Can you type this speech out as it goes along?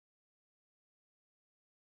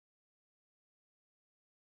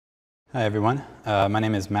Hi, everyone. My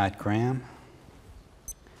name is Matt Graham.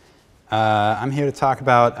 I'm here to talk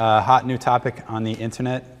about a hot new topic on the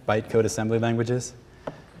internet, bytecode assembly languages.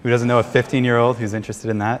 Who doesn't know a 15-year-old who's interested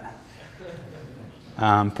in that?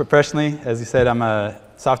 Professionally, as you said, I'm a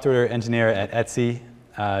software engineer at Etsy.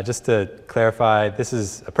 Just to clarify, this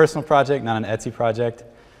is a personal project, not an Etsy project.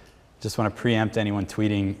 Just want to preempt anyone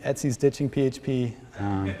tweeting, Etsy's ditching PHP.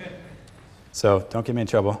 So don't get me in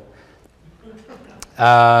trouble.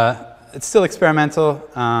 It's still experimental,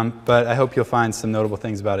 but I hope you'll find some notable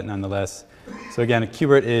things about it nonetheless. So again,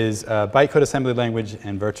 Qbrt is a bytecode assembly language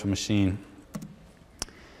and virtual machine.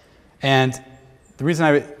 And the reason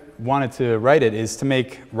I wanted to write it is to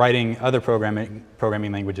make writing other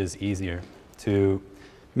programming languages easier, to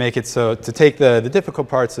make it so to take the difficult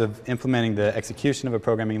parts of implementing the execution of a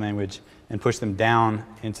programming language and push them down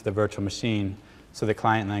into the virtual machine so that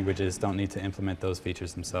client languages don't need to implement those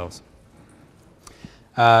features themselves.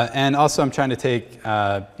 And also I'm trying to take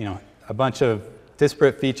a bunch of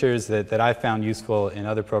disparate features that I found useful in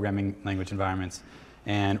other programming language environments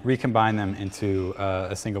and recombine them into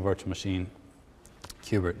a single virtual machine,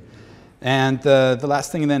 Qbrt. And the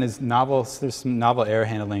last thing then is novel. There's some novel error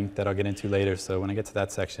handling that I'll get into later, so when I get to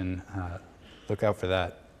that section, look out for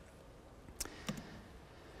that.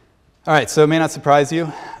 All right, so it may not surprise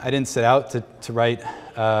you. I didn't set out to write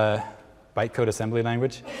a bytecode assembly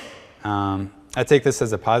language. I take this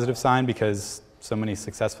as a positive sign because so many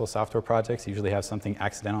successful software projects usually have something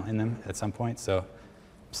accidental in them at some point, so I'm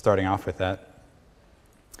starting off with that.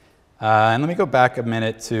 And let me go back a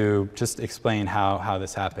minute to just explain how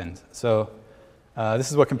this happened. So this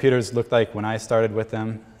is what computers looked like when I started with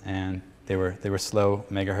them, and they were slow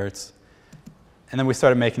megahertz. And then we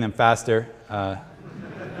started making them faster,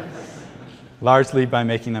 largely by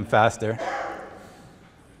making them faster.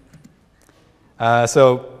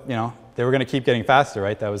 They were going to keep getting faster,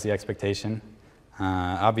 right? That was the expectation.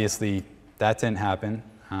 Obviously, that didn't happen.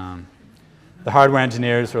 The hardware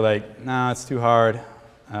engineers were like, no, it's too hard.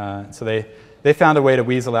 So they found a way to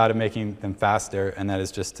weasel out of making them faster, and that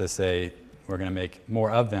is just to say, we're going to make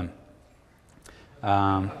more of them.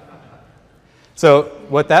 So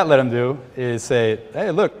what that let them do is say,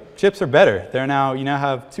 hey, look, chips are better. You now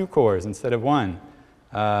have 2 cores instead of 1.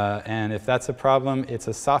 And if that's a problem, it's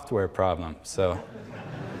a software problem. So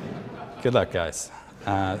good luck, guys.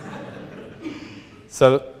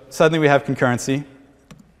 So suddenly we have concurrency.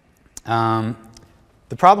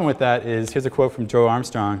 The problem with that is, here's a quote from Joe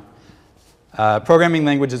Armstrong, programming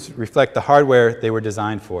languages reflect the hardware they were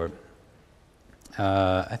designed for.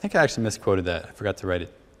 I think I actually misquoted that. I forgot to write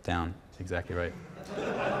it down exactly right.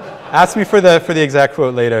 Ask me for the exact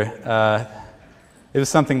quote later. It was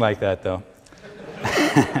something like that, though.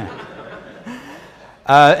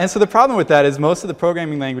 And so the problem with that is most of the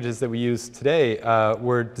programming languages that we use today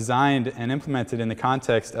were designed and implemented in the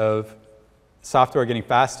context of software getting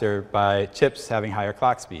faster by chips having higher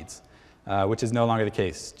clock speeds, which is no longer the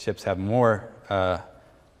case. Chips have more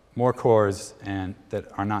cores and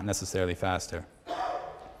that are not necessarily faster.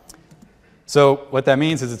 So what that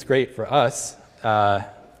means is it's great for us.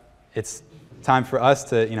 It's time for us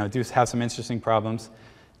to have some interesting problems,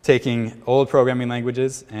 taking old programming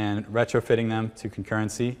languages and retrofitting them to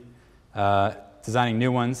concurrency, designing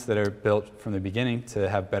new ones that are built from the beginning to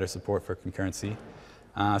have better support for concurrency.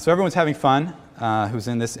 So everyone's having fun who's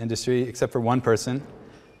in this industry, except for one person.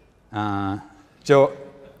 Joe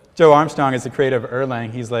Armstrong is the creator of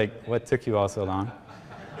Erlang. He's like, what took you all so long?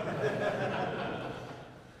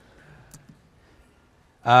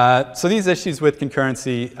 So these issues with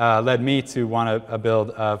concurrency led me to want to build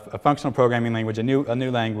a functional programming language, a new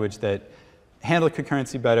language that handled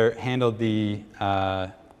concurrency better, handled the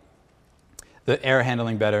error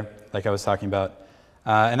handling better, like I was talking about.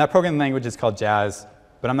 And that programming language is called Jazz,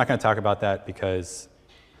 but I'm not going to talk about that because,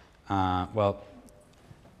 well,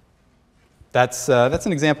 that's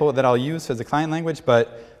an example that I'll use as a client language.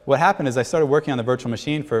 But what happened is I started working on the virtual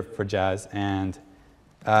machine for Jazz, and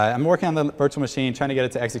I'm working on the virtual machine, trying to get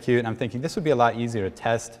it to execute, and I'm thinking this would be a lot easier to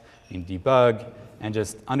test and debug and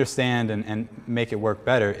just understand and make it work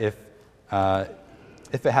better if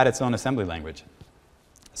it had its own assembly language.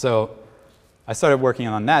 So I started working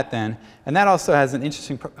on that then, and that also has an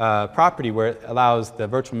interesting property where it allows the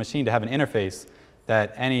virtual machine to have an interface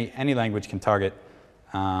that any language can target,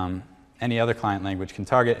 any other client language can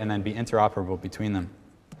target, and then be interoperable between them.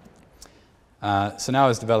 So now I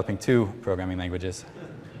was developing 2 programming languages.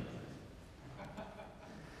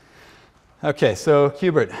 Okay, so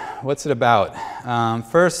Qbrt, what's it about?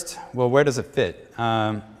 First, well, where does it fit?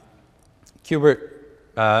 Qbrt,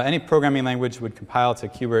 any programming language would compile to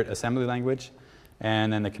Qbrt assembly language,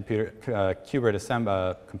 and then the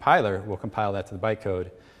Qbrt compiler will compile that to the bytecode,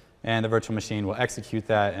 and the virtual machine will execute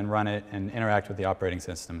that and run it and interact with the operating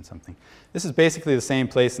system and something. This is basically the same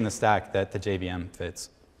place in the stack that the JVM fits.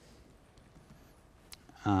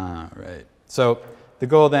 Right. So the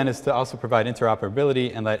goal then is to also provide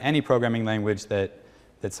interoperability and let any programming language that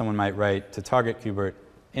someone might write to target Qbrt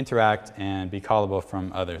interact and be callable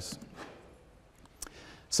from others.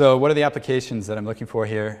 So what are the applications that I'm looking for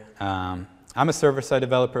here? I'm a server-side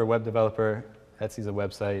developer, web developer. Etsy's a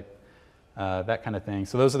website, that kind of thing.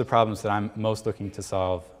 So those are the problems that I'm most looking to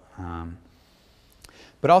solve.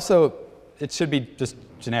 But also, it should be just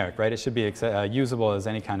generic, right? It should be usable as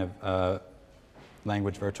any kind of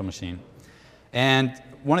language virtual machine. And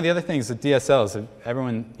one of the other things that DSLs,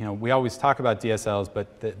 everyone, we always talk about DSLs,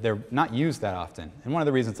 but they're not used that often. And one of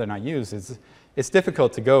the reasons they're not used is it's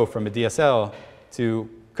difficult to go from a DSL to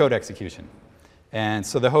code execution. And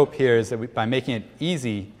so the hope here is that by making it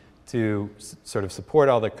easy to sort of support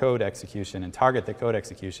all the code execution and target the code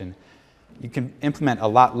execution, you can implement a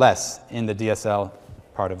lot less in the DSL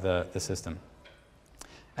part of the system.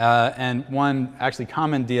 And one actually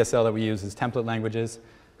common DSL that we use is template languages.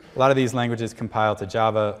 A lot of these languages compile to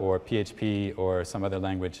Java or PHP or some other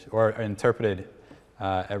language, or are interpreted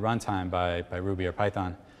at runtime by Ruby or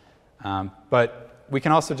Python. But we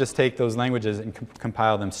can also just take those languages and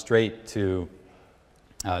compile them straight to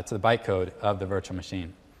the bytecode of the virtual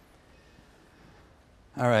machine.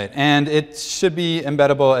 All right, and it should be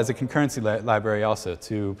embeddable as a concurrency library also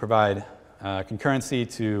to provide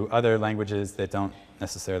concurrency to other languages that don't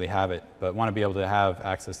necessarily have it, but want to be able to have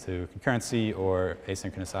access to concurrency or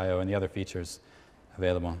asynchronous I/O and the other features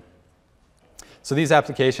available. So these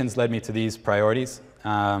applications led me to these priorities.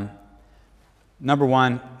 Number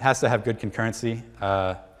one, it has to have good concurrency.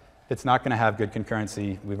 If it's not going to have good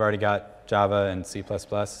concurrency, we've already got Java and C++,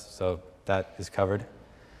 so that is covered.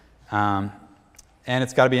 And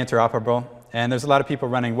it's got to be interoperable. And there's a lot of people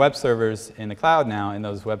running web servers in the cloud now, and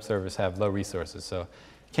those web servers have low resources. So it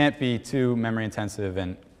can't be too memory intensive,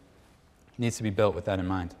 and needs to be built with that in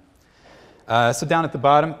mind. So down at the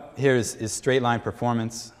bottom here is straight line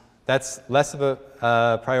performance. That's less of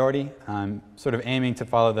a priority. I'm sort of aiming to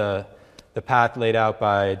follow the path laid out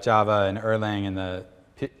by Java and Erlang and the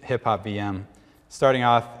hip-hop VM, starting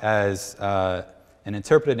off as an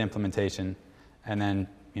interpreted implementation, and then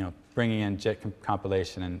bringing in JIT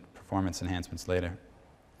compilation and performance enhancements later.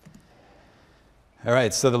 All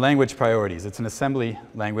right, so the language priorities. It's an assembly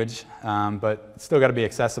language, but it's still got to be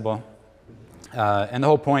accessible. And the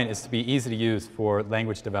whole point is to be easy to use for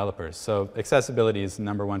language developers. So accessibility is the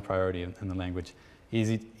 #1 priority in the language,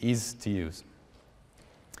 easy to use.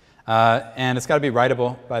 And it's got to be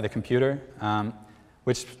writable by the computer,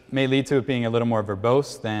 which may lead to it being a little more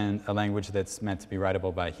verbose than a language that's meant to be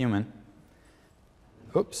writable by a human.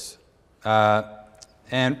 Oops.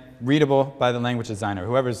 And readable by the language designer.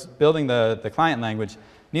 Whoever's building the client language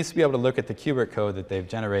needs to be able to look at the Qbrt code that they've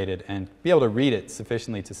generated and be able to read it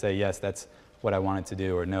sufficiently to say, yes, that's what I wanted to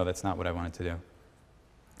do, or no, that's not what I wanted to do.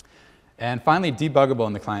 And finally, debuggable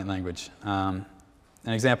in the client language. An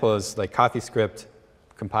example is like CoffeeScript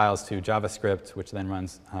compiles to JavaScript, which then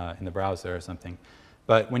runs in the browser or something.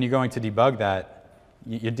 But when you're going to debug that,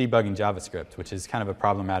 you're debugging JavaScript, which is kind of a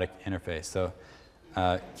problematic interface. So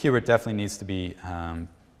Qbrt definitely needs to be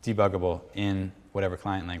debuggable in whatever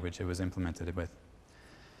client language it was implemented with,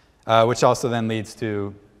 which also then leads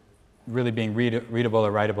to really being readable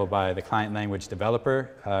or writable by the client language developer,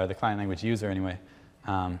 the client language user anyway,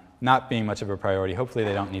 not being much of a priority. Hopefully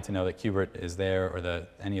they don't need to know that Qbrt is there or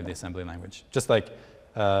any of the assembly language. Just like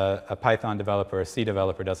a Python developer or a C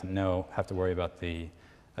developer doesn't have to worry about the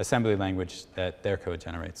assembly language that their code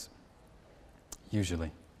generates,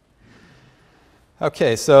 usually.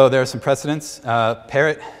 Okay, so there are some precedents.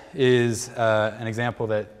 Parrot is an example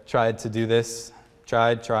that tried to do this.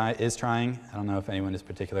 Is trying. I don't know if anyone is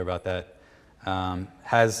particular about that.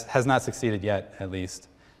 Has not succeeded yet, at least.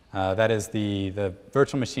 That is the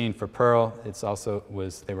virtual machine for Perl. It's also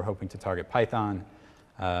they were hoping to target Python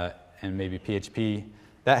and maybe PHP.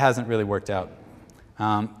 That hasn't really worked out.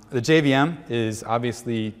 The JVM is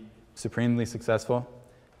obviously supremely successful.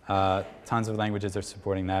 Tons of languages are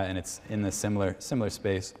supporting that, and it's in the similar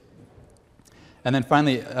space. And then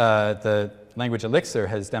finally, the language Elixir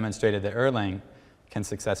has demonstrated that Erlang can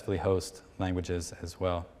successfully host languages as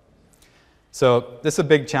well. So this is a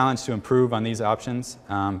big challenge to improve on these options,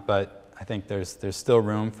 but I think there's still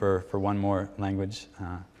room for one more language.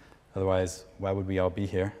 Otherwise, why would we all be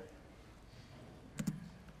here?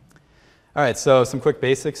 All right, so some quick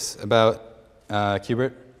basics about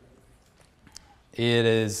Qbrt. It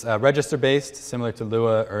is register-based, similar to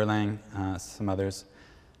Lua, Erlang, some others.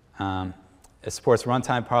 It supports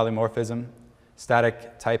runtime polymorphism,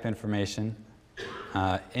 static type information,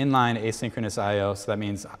 inline asynchronous I/O, so that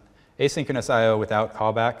means asynchronous I/O without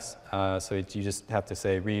callbacks. So you just have to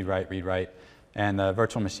say read, write, and the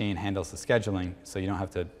virtual machine handles the scheduling, so you don't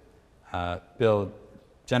have to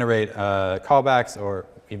generate callbacks, or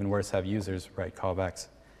even worse, have users write callbacks.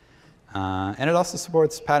 And it also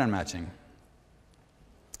supports pattern matching,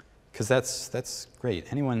 because that's great.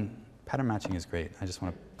 Pattern matching is great. I just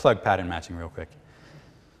want to plug pattern matching real quick.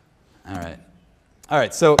 All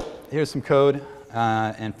right, so here's some code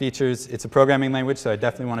and features. It's a programming language, so I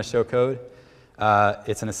definitely want to show code.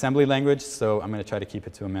 It's an assembly language, so I'm going to try to keep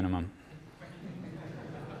it to a minimum.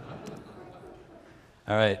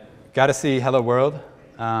 All right, got to see hello world,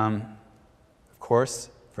 of course,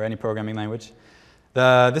 for any programming language.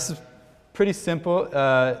 This is pretty simple.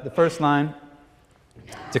 The first line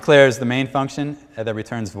declares the main function that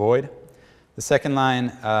returns void. The second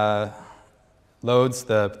line loads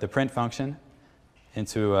the print function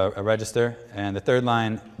into a register, and the third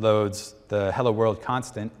line loads the hello world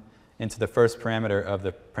constant into the first parameter of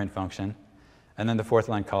the print function, and then the fourth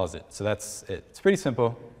line calls it. So that's it. It's pretty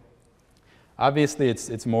simple. Obviously,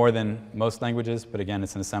 it's more than most languages, but again,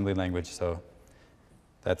 it's an assembly language, so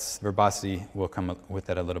that's verbosity will come with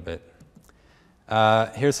that a little bit.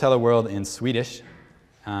 Here's hello world in Swedish.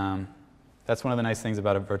 That's one of the nice things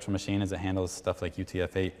about a virtual machine, is it handles stuff like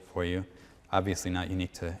UTF-8 for you. Obviously not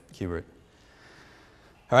unique to Qbrt.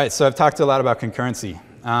 All right, so I've talked a lot about concurrency.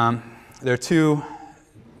 There are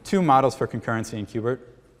two models for concurrency in Qbrt.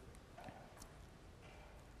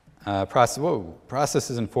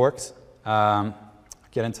 Processes and forks.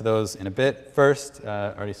 Get into those in a bit. First,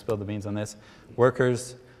 already spilled the beans on this.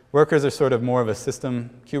 Workers. Workers are sort of more of a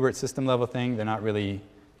Qbrt system level thing. They're not really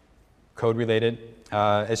code related.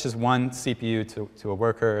 It's just one CPU to a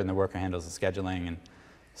worker, and the worker handles the scheduling and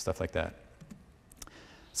stuff like that.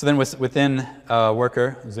 So then within a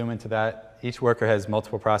worker, zoom into that, each worker has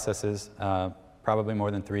multiple processes, probably more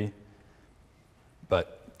than 3,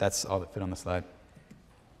 but that's all that fit on the slide.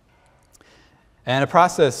 And a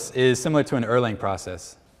process is similar to an Erlang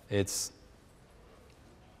process. It's,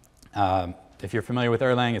 if you're familiar with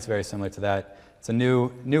Erlang, it's very similar to that. It's a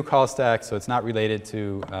new call stack, so it's not related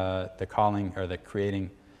to the calling or the creating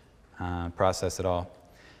process at all.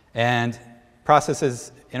 And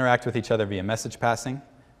processes interact with each other via message passing,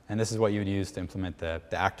 and this is what you would use to implement the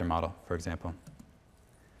actor model, for example.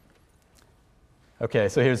 Okay,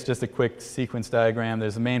 so here's just a quick sequence diagram.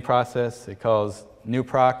 There's a main process. It calls new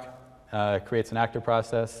proc, creates an actor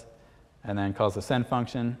process, and then calls the send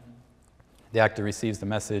function. The actor receives the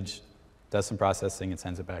message, does some processing, and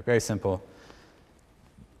sends it back. Very simple.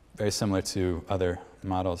 Very similar to other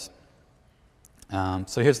models.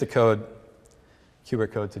 So here's the code,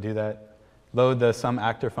 Qbrt code to do that. Load the sum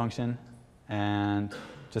actor function and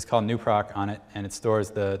just call new proc on it, and it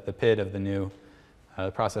stores the PID of the new,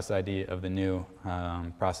 process ID of the new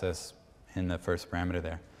process in the first parameter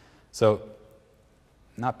there. So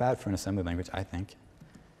not bad for an assembly language, I think.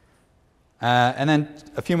 And then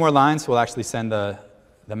a few more lines will actually send the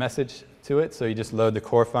message to it. So you just load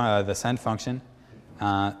the send function.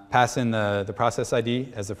 Pass in the process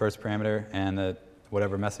ID as the first parameter, and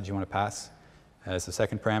whatever message you want to pass as the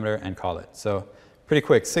second parameter, and call it. So pretty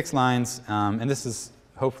quick, 6 lines, and this is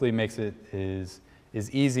hopefully makes it is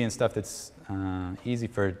easy and stuff that's easy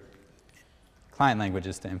for client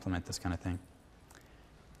languages to implement this kind of thing.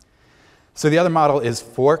 So the other model is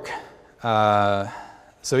fork.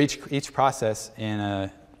 So each process in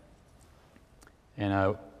a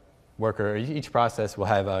worker, each process will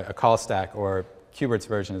have a call stack, or Qbrt's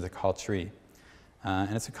version is a call tree.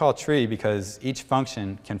 And it's a call tree because each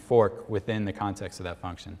function can fork within the context of that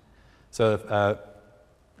function. So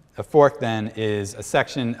a fork then is a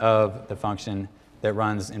section of the function that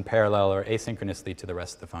runs in parallel or asynchronously to the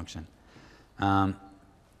rest of the function.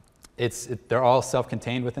 They're all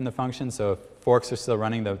self-contained within the function, so if forks are still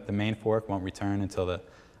running, the main fork won't return until the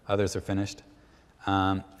others are finished.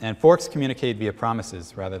 And forks communicate via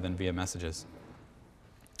promises rather than via messages.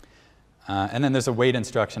 And then there's a wait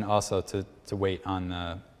instruction also to wait on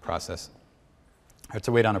the process, or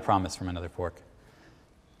to wait on a promise from another fork.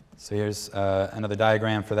 So here's another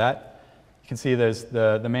diagram for that. You can see there's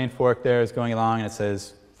the main fork there is going along, and it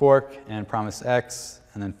says fork and promise X,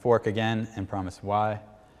 and then fork again and promise Y.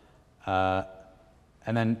 And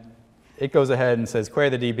then it goes ahead and says query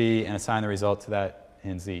the DB and assign the result to that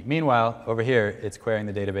in Z. Meanwhile, over here, it's querying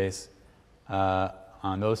the database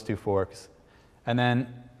on those 2 forks. And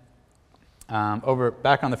then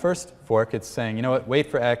back on the first fork, it's saying, you know what, wait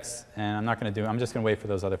for X, and I'm just going to wait for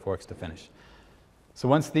those other forks to finish. So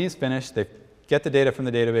once these finish, they get the data from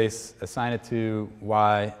the database, assign it to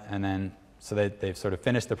Y, and then so they've sort of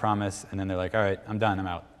finished the promise, and then they're like, all right, I'm done, I'm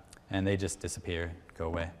out. And they just disappear, go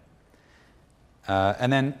away.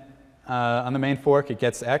 And then on the main fork, it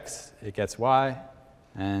gets X, it gets Y,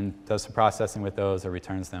 and does some processing with those or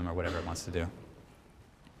returns them or whatever it wants to do.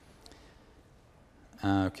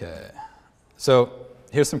 OK. So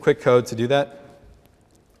here's some quick code to do that.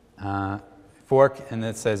 Fork, and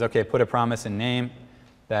it says, OK, put a promise in name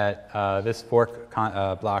that this fork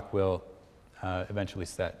block will eventually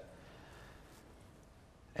set.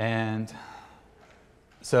 And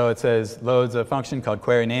so it says loads a function called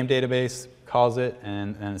query name database, calls it,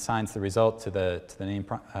 and assigns the result to the name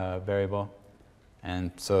variable.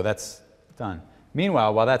 And so that's done.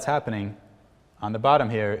 Meanwhile, while that's happening, on the bottom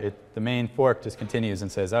here, the main fork just continues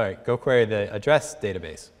and says, all right, go query the address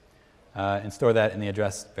database and store that in the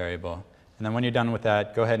address variable. And then when you're done with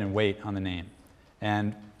that, go ahead and wait on the name.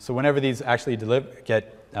 And so whenever these actually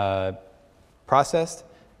get processed,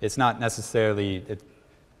 it's not necessarily,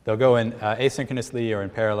 they'll go in asynchronously or in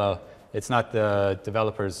parallel. It's not the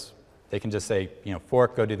developers. They can just say, you know,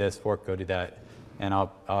 fork, go do this, fork, go do that. And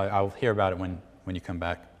I'll hear about it when you come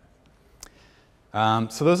back.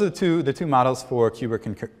 So those are the two models for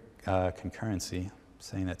Qbrt concurrency. I'm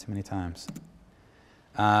saying that too many times.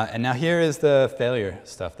 And now here is the failure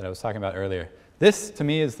stuff that I was talking about earlier. This, to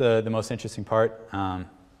me, is the most interesting part.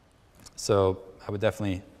 So I would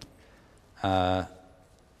definitely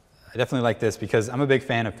like this because I'm a big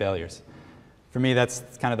fan of failures. For me, that's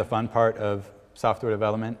kind of the fun part of software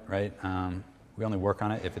development, right? We only work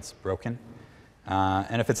on it if it's broken.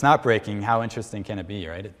 And if it's not breaking, how interesting can it be,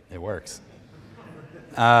 right? It works.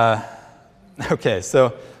 OK,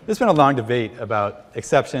 so there's been a long debate about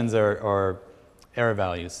exceptions or error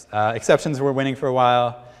values. Exceptions were winning for a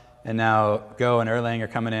while, and now Go and Erlang are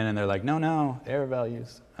coming in, and they're like, no, error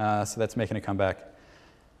values. So that's making a comeback.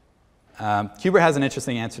 Qbrt has an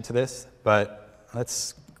interesting answer to this, but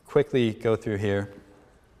let's quickly go through here.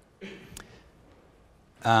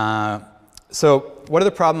 So what are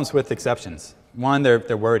the problems with exceptions? One,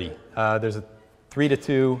 they're wordy. There's a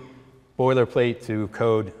 3-to-2 boilerplate to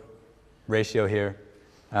code ratio here.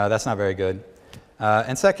 That's not very good.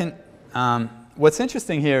 And second, what's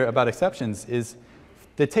interesting here about exceptions is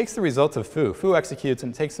it takes the result of foo. Foo executes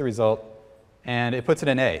and takes the result, and it puts it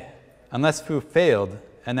in A, unless foo failed,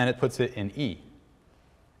 and then it puts it in E.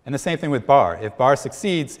 And the same thing with bar. If bar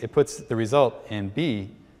succeeds, it puts the result in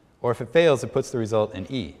B, or if it fails, it puts the result in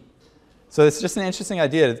E. So it's just an interesting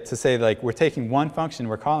idea to say, like, we're taking one function,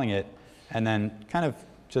 we're calling it, and then kind of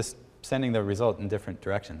just sending the result in different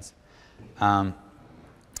directions. And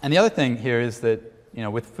the other thing here is that, you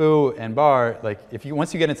know, with foo and bar, like,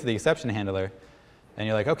 once you get into the exception handler, and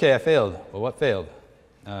you're like, OK, I failed. Well, what failed?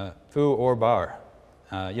 Foo or bar?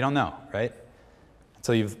 You don't know, right?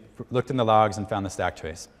 Until you've looked in the logs and found the stack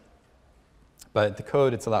trace. But the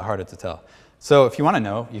code, it's a lot harder to tell. So if you want to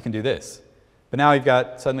know, you can do this. But now you've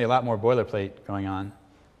got suddenly a lot more boilerplate going on.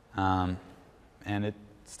 And it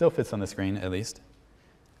still fits on the screen, at least.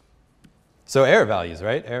 So error values,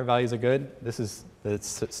 right? Error values are good. This is the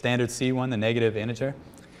standard C one, the negative integer.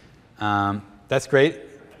 That's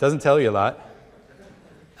great. Doesn't tell you a lot.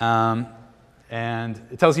 And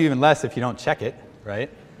it tells you even less if you don't check it, right?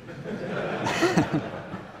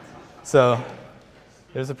 So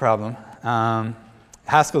there's a problem.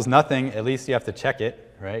 Haskell's nothing. At least you have to check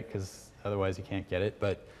it, right? Because otherwise you can't get it.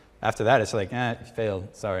 But after that, it's like, you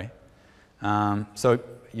failed. Sorry. So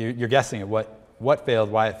you're guessing at what failed,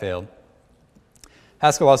 why it failed.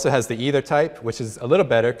 Haskell also has the either type, which is a little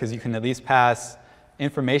better because you can at least pass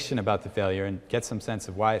information about the failure and get some sense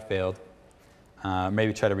of why it failed.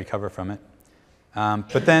 Maybe try to recover from it.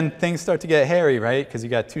 But then things start to get hairy, right? Because you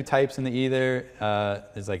got two types in the either.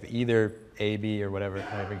 There's like the either A, B, or whatever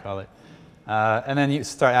you call it. And then you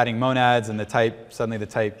start adding monads, and suddenly the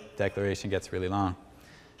type declaration gets really long.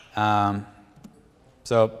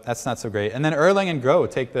 So that's not so great. And then Erlang and Go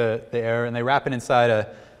take the error, and they wrap it inside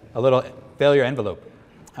a little failure envelope.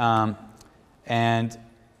 And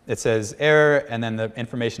it says error, and then the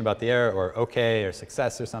information about the error, or OK, or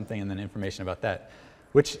success, or something, and then information about that,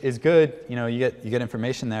 which is good. You know, you get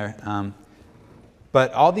information there.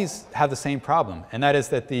 But all these have the same problem, and that is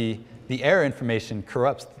that the error information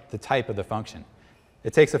corrupts the type of the function.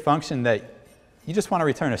 It takes a function that you just want to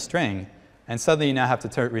return a string, and suddenly you now have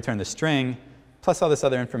to return the string plus all this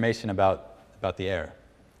other information about the error,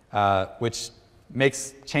 which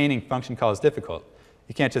makes chaining function calls difficult.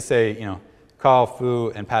 You can't just say, you know, call foo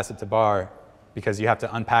and pass it to bar, because you have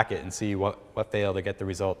to unpack it and see what failed to get the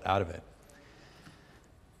result out of it.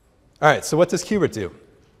 All right, so what does Qbrt do?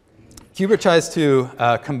 Qbrt tries to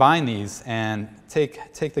combine these and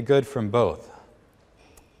take the good from both.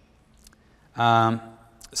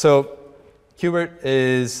 So Qbrt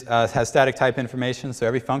has static type information, so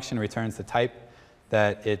every function returns the type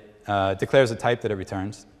that it declares a type that it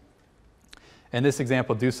returns. In this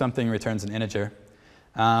example, do something returns an integer.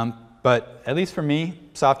 But at least for me,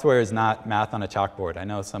 software is not math on a chalkboard. I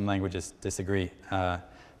know some languages disagree.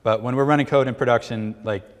 But when we're running code in production,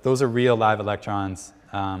 like, those are real live electrons,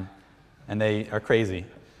 and they are crazy.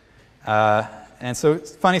 And so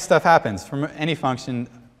funny stuff happens from any function,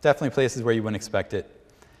 definitely places where you wouldn't expect it.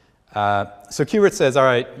 So Qbrt says, all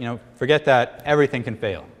right, forget that, everything can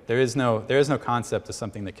fail. There is no concept of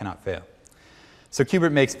something that cannot fail. So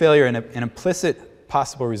Qbrt makes failure an implicit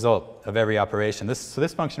possible result of every operation. So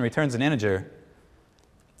this function returns an integer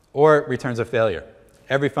or it returns a failure.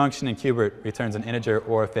 Every function in Qbrt returns an integer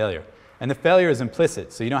or a failure. And the failure is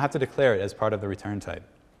implicit, so you don't have to declare it as part of the return type.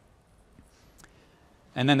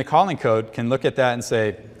 And then the calling code can look at that and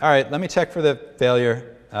say, all right, let me check for the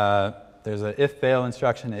failure. There's an if fail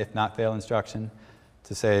instruction, if not fail instruction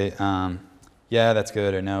to say, yeah, that's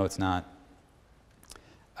good, or no, it's not.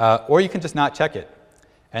 Or you can just not check it.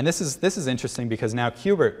 And this is interesting because now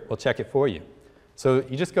Qbrt will check it for you. So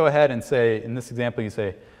you just go ahead and say, in this example, you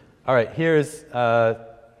say, all right, here's,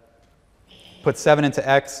 put 7 into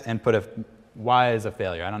x and put a y as a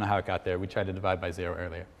failure. I don't know how it got there. We tried to divide by 0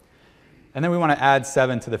 earlier. And then we want to add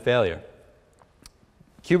 7 to the failure.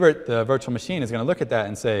 Qbrt, the virtual machine, is going to look at that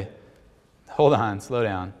and say, hold on, slow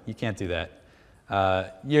down. You can't do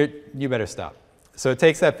that. You better stop. So it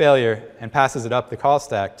takes that failure and passes it up the call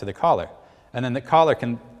stack to the caller. And then the caller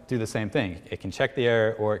can do the same thing. It can check the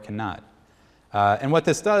error or it cannot. And what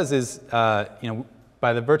this does is,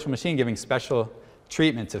 by the virtual machine giving special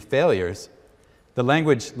treatment to failures, the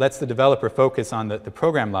language lets the developer focus on the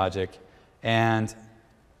program logic and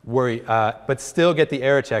worry, but still get the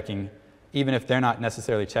error checking, even if they're not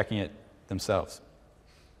necessarily checking it themselves.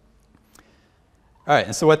 All right,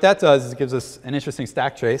 and so what that does is it gives us an interesting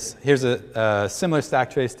stack trace. Here's a similar stack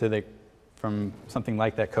trace from something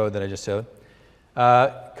like that code that I just showed.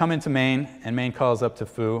 Come into main, and main calls up to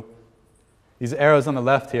foo. These arrows on the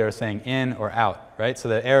left here are saying in or out, right? So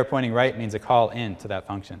the arrow pointing right means a call in to that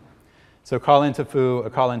function. So call into foo,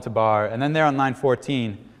 a call into bar, and then there on line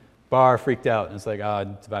 14, bar freaked out, and it's like,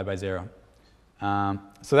 oh, divide by 0.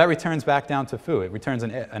 So that returns back down to foo. It returns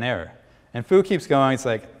an error. And foo keeps going. It's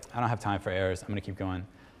like, I don't have time for errors. I'm going to keep going.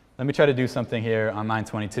 Let me try to do something here on line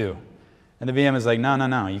 22. And the VM is like, no, no,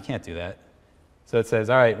 no, you can't do that. So it says,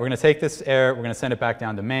 all right, we're going to take this error. We're going to send it back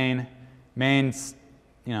down to main. Main's,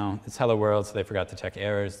 it's hello world, so they forgot to check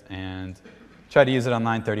errors. And try to use it on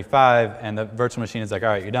line 35. And the virtual machine is like, all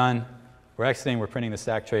right, you're done. We're exiting. We're printing the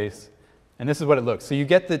stack trace. And this is what it looks. So you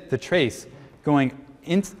get the trace going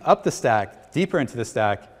up the stack, deeper into the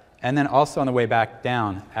stack, and then also on the way back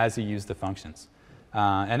down as you use the functions.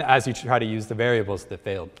 And as you try to use the variables that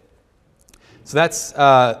failed. So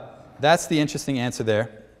that's the interesting answer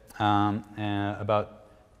there about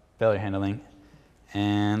failure handling.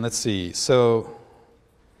 And let's see. So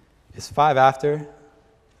is 5 after?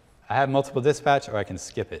 I have multiple dispatch, or I can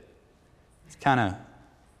skip it. It's kind of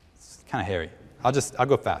hairy. I'll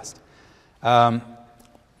go fast. Let's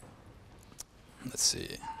see.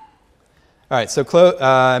 All right. So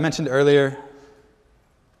I mentioned earlier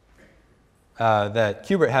that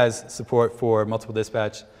Qbrt has support for multiple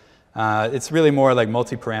dispatch. It's really more like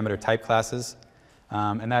multi-parameter type classes.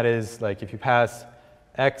 And that is like if you pass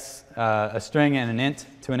x, a string and an int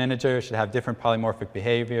to an integer, it should have different polymorphic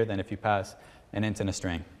behavior than if you pass an int and a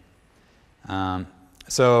string.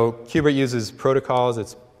 So Qbrt uses protocols.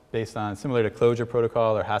 It's based on similar to Clojure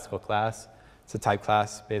protocol or Haskell class. It's a type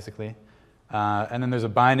class, basically. And then there's a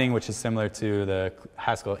binding, which is similar to the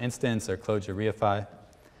Haskell instance or Clojure reify.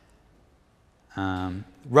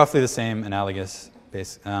 Roughly the same, analogous.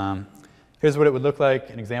 Here's what it would look like.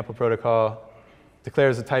 An example protocol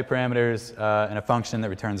declares the type parameters in a function that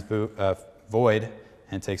returns void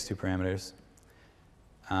and takes 2 parameters.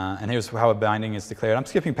 And here's how a binding is declared. I'm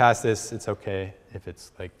skipping past this. It's OK if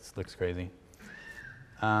it's like this looks crazy.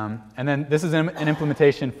 And then this is an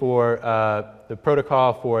implementation for the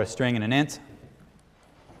protocol for a string and an int.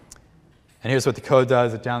 And here's what the code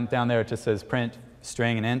does. Down there it just says print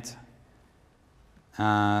string and int.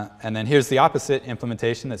 And then here's the opposite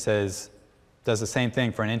implementation that does the same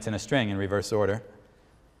thing for an int and a string in reverse order.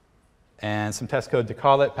 And some test code to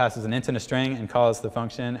call it, passes an int and a string and calls the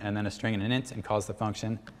function, and then a string and an int and calls the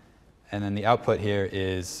function. And then the output here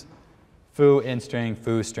is foo int string,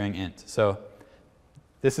 foo string int. So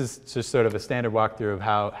this is just sort of a standard walkthrough of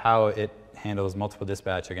how it handles multiple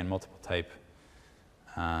dispatch, again, multiple type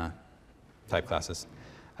classes.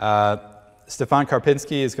 Stefan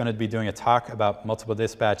Karpinski is going to be doing a talk about multiple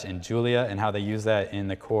dispatch in Julia and how they use that in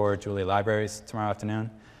the core Julia libraries tomorrow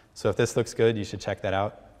afternoon. So if this looks good, you should check that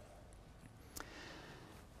out.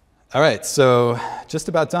 All right, so just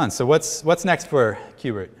about done. So what's next for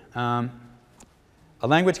Qbrt? A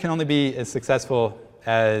language can only be as successful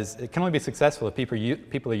as it can only be successful if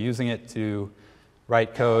people are using it to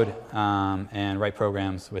write code and write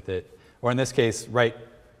programs with it, or in this case, write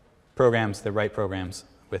programs that write programs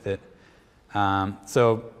with it.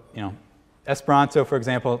 So, you know, Esperanto, for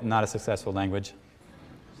example, not a successful language.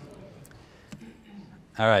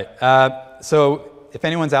 All right. So if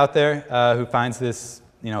anyone's out there who finds this,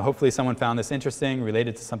 you know, hopefully someone found this interesting,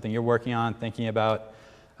 related to something you're working on, thinking about,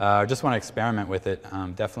 or just want to experiment with it,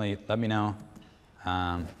 definitely let me know.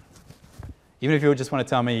 Even if you just want to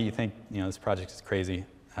tell me you think, you know, this project is crazy,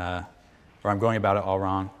 or I'm going about it all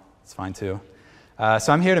wrong, it's fine too.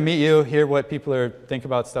 So I'm here to meet you, hear what people think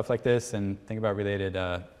about stuff like this, and think about related,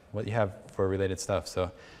 what you have for related stuff.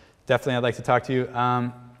 So definitely I'd like to talk to you.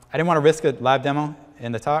 I didn't want to risk a live demo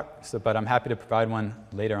in the talk, but I'm happy to provide one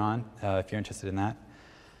later on if you're interested in that.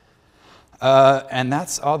 And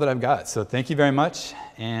that's all that I've got. So thank you very much.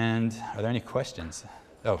 And are there any questions?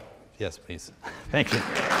 Oh, yes, please. Thank you.